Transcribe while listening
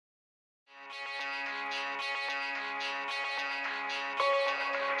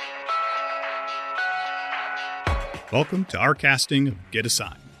Welcome to our casting of Get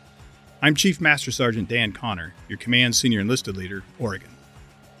Assigned. I'm Chief Master Sergeant Dan Connor, your Command Senior Enlisted Leader, Oregon.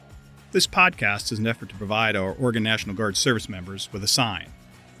 This podcast is an effort to provide our Oregon National Guard service members with a sign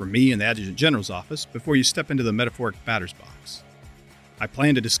from me in the Adjutant General's office before you step into the metaphoric batter's box. I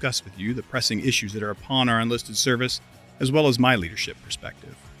plan to discuss with you the pressing issues that are upon our enlisted service, as well as my leadership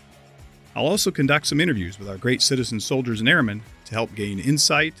perspective. I'll also conduct some interviews with our great citizen soldiers and airmen to help gain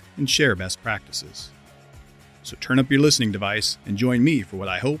insight and share best practices. So turn up your listening device and join me for what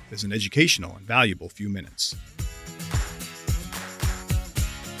I hope is an educational and valuable few minutes.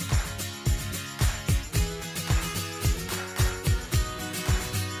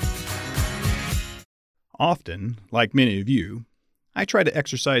 Often, like many of you, I try to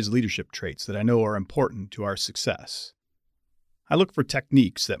exercise leadership traits that I know are important to our success. I look for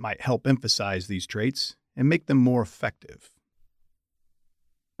techniques that might help emphasize these traits and make them more effective.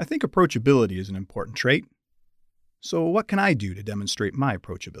 I think approachability is an important trait. So what can I do to demonstrate my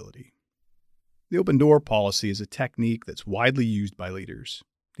approachability? The open door policy is a technique that's widely used by leaders.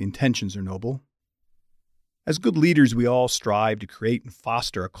 The intentions are noble. As good leaders, we all strive to create and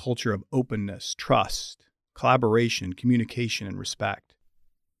foster a culture of openness, trust, collaboration, communication, and respect.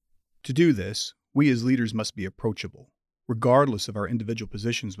 To do this, we as leaders must be approachable, regardless of our individual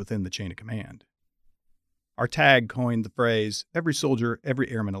positions within the chain of command. Our tag coined the phrase, "Every soldier, every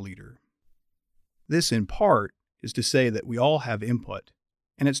airman a leader." This, in part, is to say that we all have input,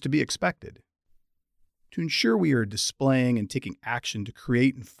 and it's to be expected. To ensure we are displaying and taking action to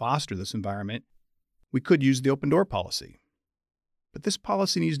create and foster this environment, we could use the open door policy. But this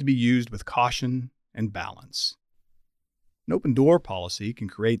policy needs to be used with caution and balance. An open door policy can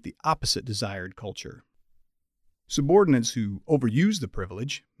create the opposite desired culture. Subordinates who overuse the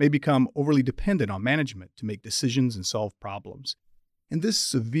privilege may become overly dependent on management to make decisions and solve problems. And this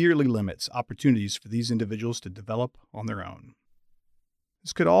severely limits opportunities for these individuals to develop on their own.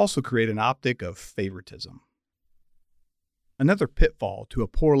 This could also create an optic of favoritism. Another pitfall to a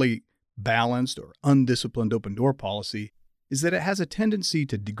poorly balanced or undisciplined open door policy is that it has a tendency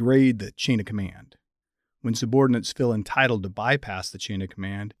to degrade the chain of command. When subordinates feel entitled to bypass the chain of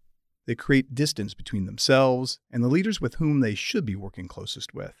command, they create distance between themselves and the leaders with whom they should be working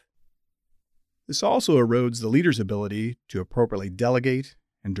closest with. This also erodes the leader's ability to appropriately delegate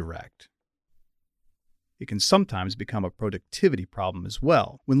and direct. It can sometimes become a productivity problem as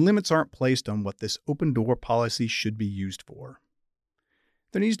well when limits aren't placed on what this open door policy should be used for.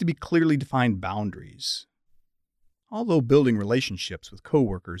 There needs to be clearly defined boundaries. Although building relationships with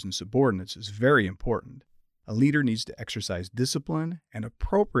coworkers and subordinates is very important, a leader needs to exercise discipline and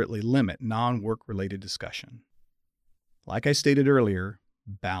appropriately limit non-work-related discussion. Like I stated earlier,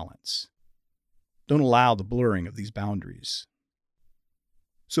 balance. Don't allow the blurring of these boundaries.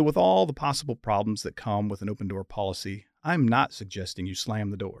 So with all the possible problems that come with an open door policy, I'm not suggesting you slam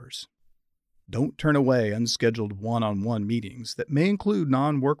the doors. Don't turn away unscheduled one-on-one meetings that may include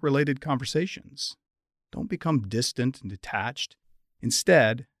non-work-related conversations. Don't become distant and detached.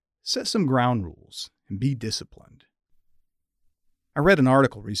 Instead, set some ground rules and be disciplined. I read an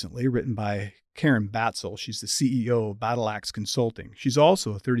article recently written by Karen Batzel. She's the CEO of Battle Axe Consulting. She's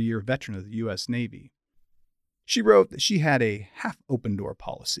also a 30-year veteran of the U.S. Navy. She wrote that she had a half open door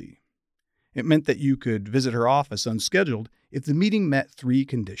policy. It meant that you could visit her office unscheduled if the meeting met 3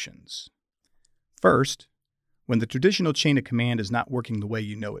 conditions. First, when the traditional chain of command is not working the way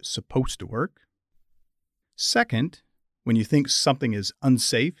you know it's supposed to work. Second, when you think something is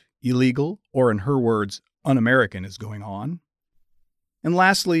unsafe, illegal, or in her words, un-American is going on. And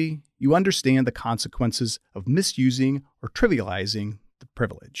lastly, you understand the consequences of misusing or trivializing the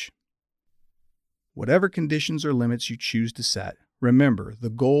privilege. Whatever conditions or limits you choose to set, remember the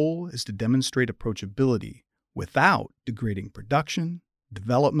goal is to demonstrate approachability without degrading production,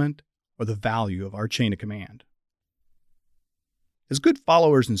 development, or the value of our chain of command. As good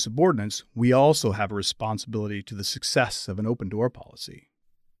followers and subordinates, we also have a responsibility to the success of an open door policy.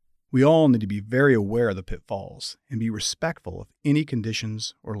 We all need to be very aware of the pitfalls and be respectful of any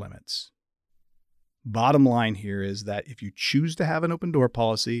conditions or limits. Bottom line here is that if you choose to have an open door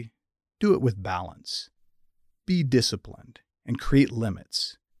policy, do it with balance. Be disciplined and create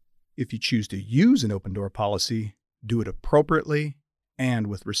limits. If you choose to use an open door policy, do it appropriately and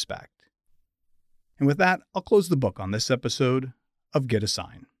with respect. And with that, I'll close the book on this episode of Get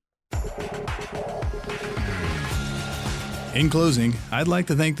Assigned. In closing, I'd like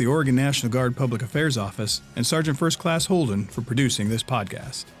to thank the Oregon National Guard Public Affairs Office and Sergeant First Class Holden for producing this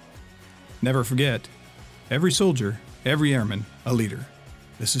podcast. Never forget, every soldier, every airman, a leader.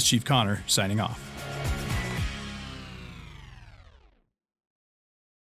 This is Chief Connor signing off.